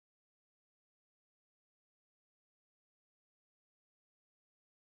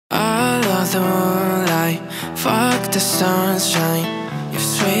love the moonlight, fuck the sunshine, your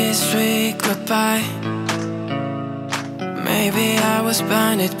sweet, sweet goodbye. Maybe I was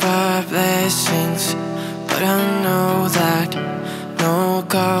blinded by blessings, but I know that no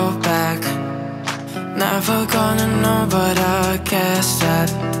go back. Never gonna know, but I guess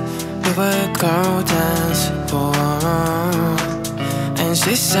that we would go dance. And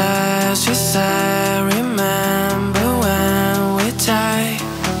she said, remember when we die?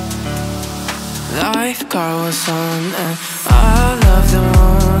 Life goes on and I love the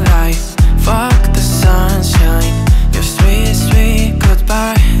moonlight, fuck the sunshine, your sweet, sweet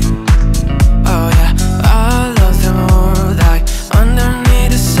goodbye. Oh yeah, I love the moonlight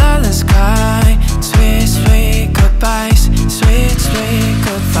underneath the silent sky. Sweet, sweet goodbyes, sweet, sweet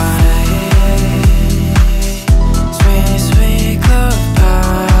goodbye. Sweet, sweet goodbye.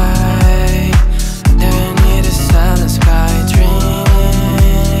 Underneath the silent sky.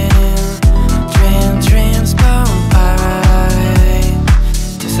 Dreams gone by.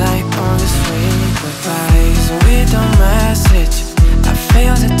 Just like all the sweet goodbyes. With a message, I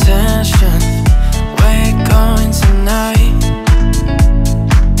feel the tension. Where you going tonight?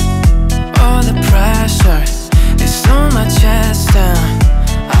 All the pressure is on my chest and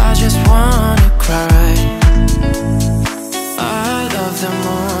I just wanna cry. I love the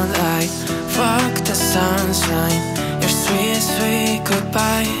moonlight, fuck the sunshine, your sweet, sweet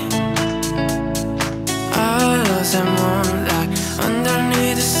goodbye. I love the moonlight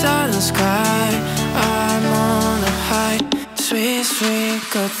underneath the silent sky. I'm on a high, sweet, sweet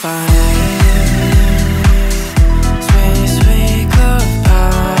goodbye. Sweet, sweet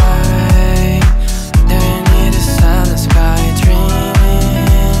goodbye. Underneath the silent sky.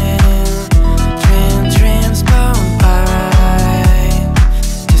 Dreams gone by.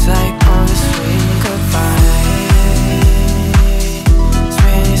 Just like all the sweet goodbye.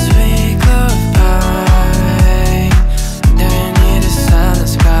 Sweet, sweet goodbye. Underneath the silent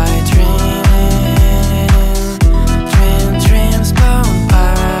sky. Dreams gone by.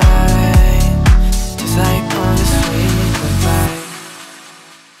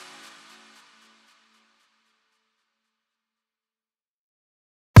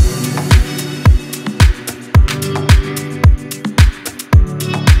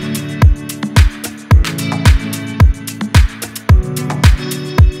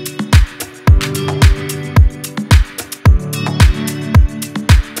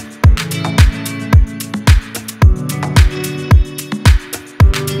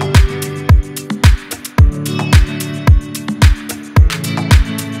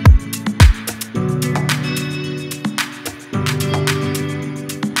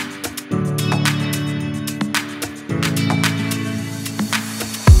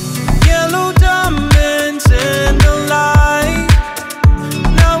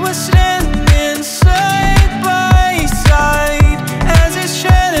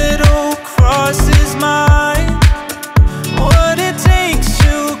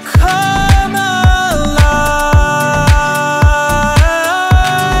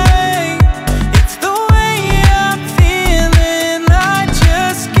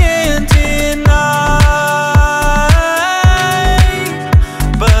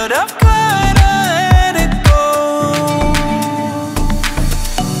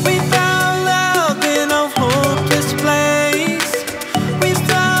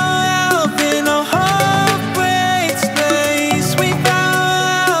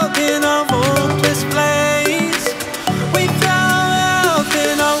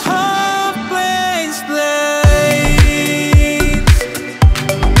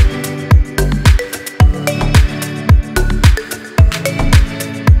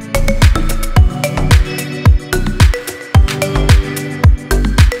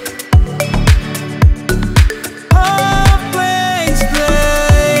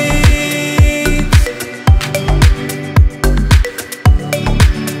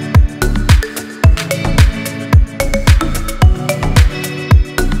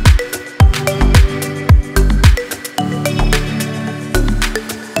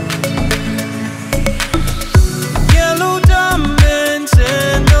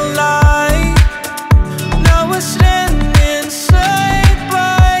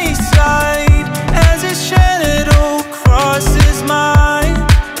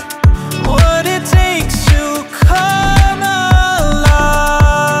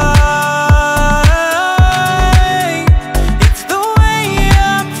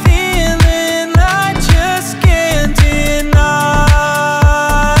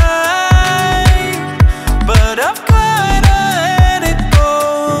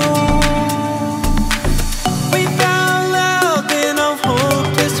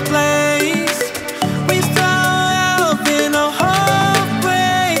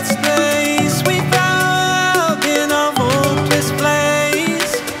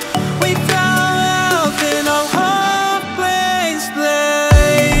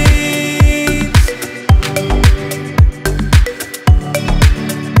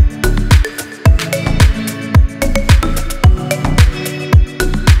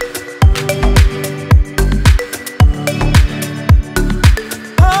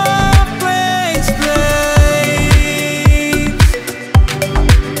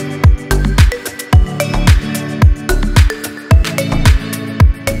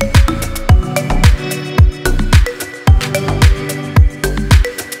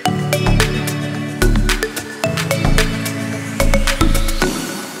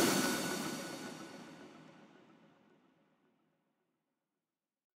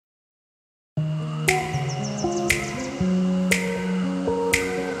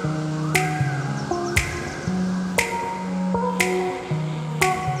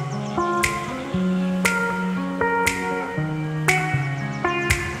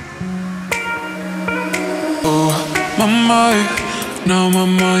 my mind, now my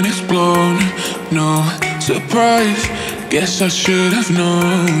mind is blown. No surprise, guess I should have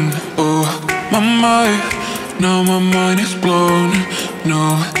known. Oh, my mind, now my mind is blown.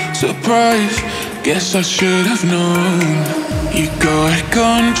 No surprise, guess I should have known. You got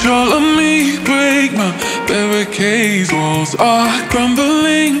control of me, break my barricades. Walls are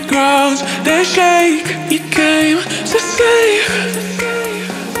crumbling, grounds they shake. You came to save,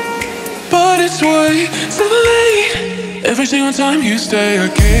 but it's way too late. Every single time you stay a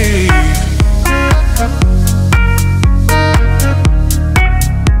cave.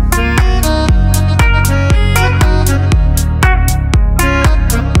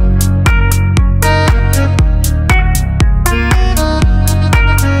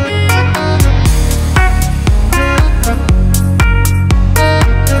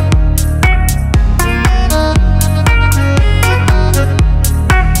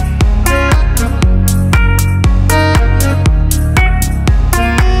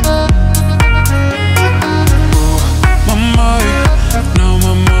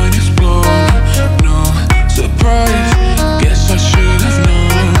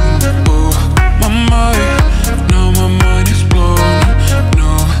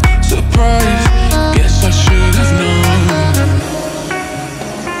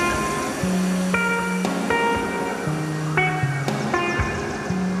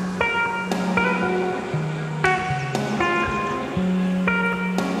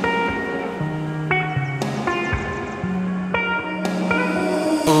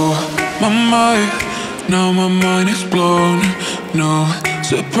 Now my mind is blown. No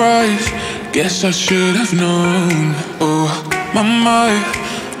surprise, guess I should have known. Oh, my mind,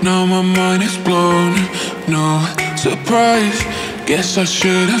 now my mind is blown. No surprise, guess I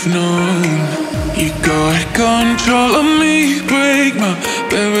should have known. You got control of me, break my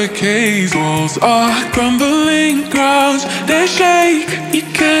barricades. Walls are crumbling, grounds they shake. You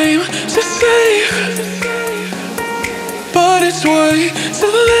came to save, but it's way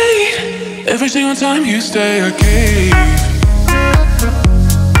too late. Every single time you stay a cave.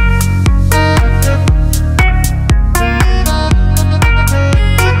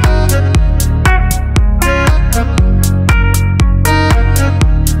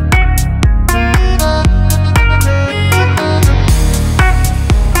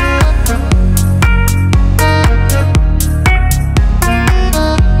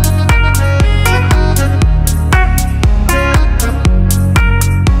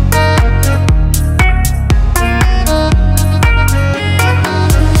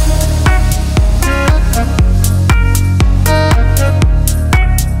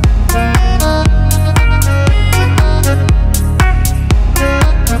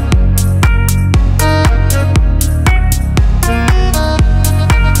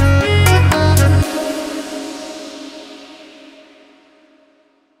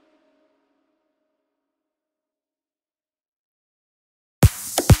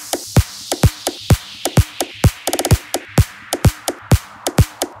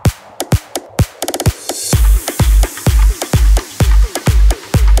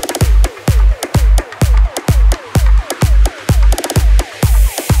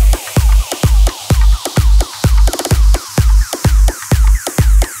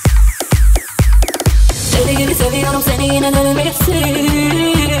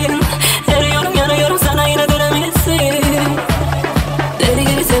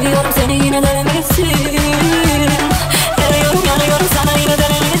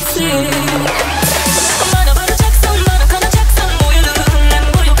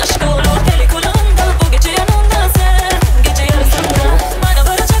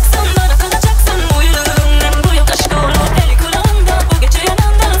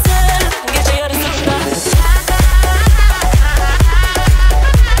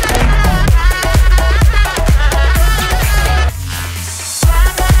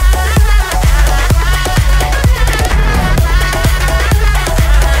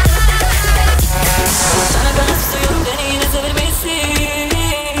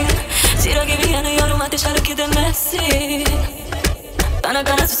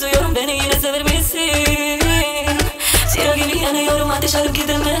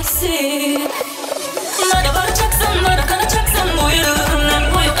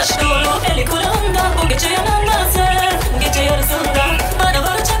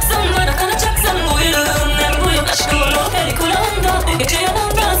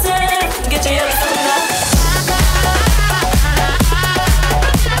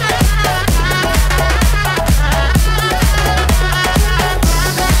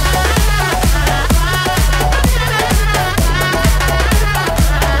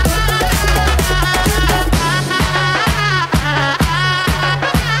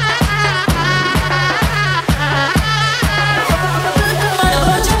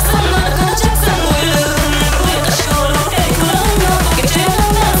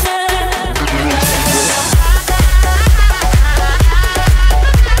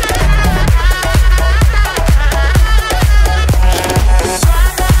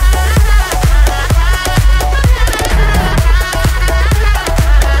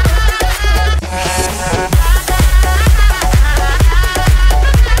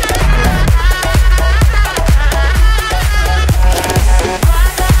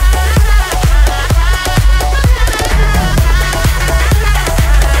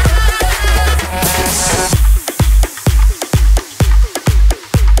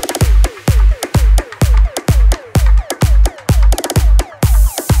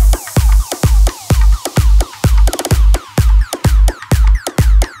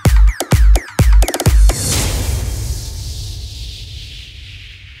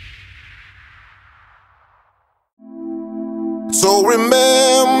 So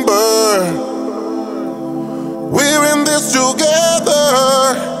remember, we're in this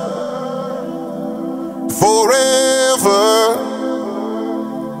together forever.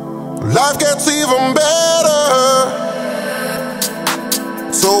 Life gets even better.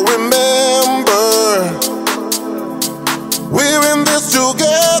 So remember, we're in this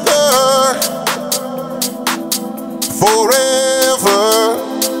together forever.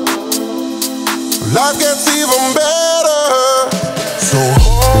 Life gets even better. So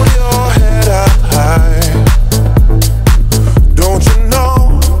hold your head up high. Don't you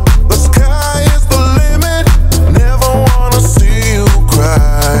know the sky is the limit? Never wanna see you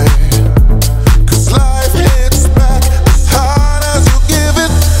cry, 'cause life hits back as hard as you give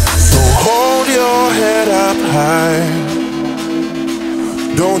it. So hold your head up high.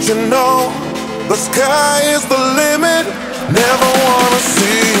 Don't you know the sky is the limit? Never wanna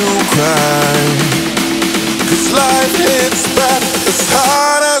see you cry, 'cause life hits back as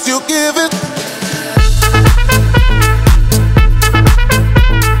hard as you give it.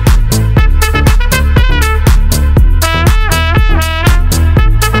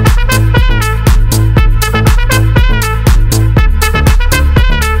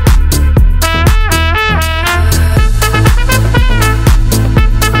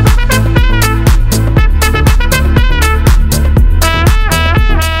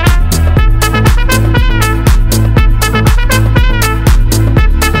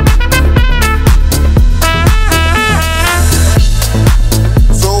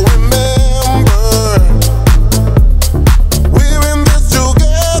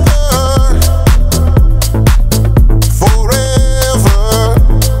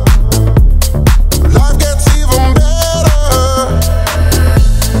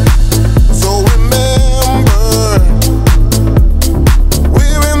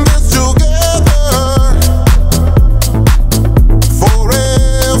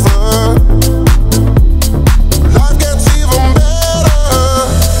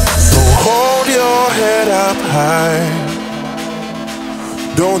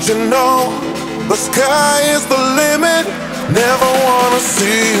 Don't you know the sky is the limit? Never wanna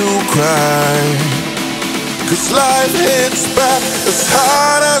see you cry, 'cause life hits back as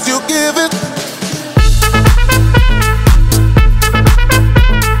hard as you give it.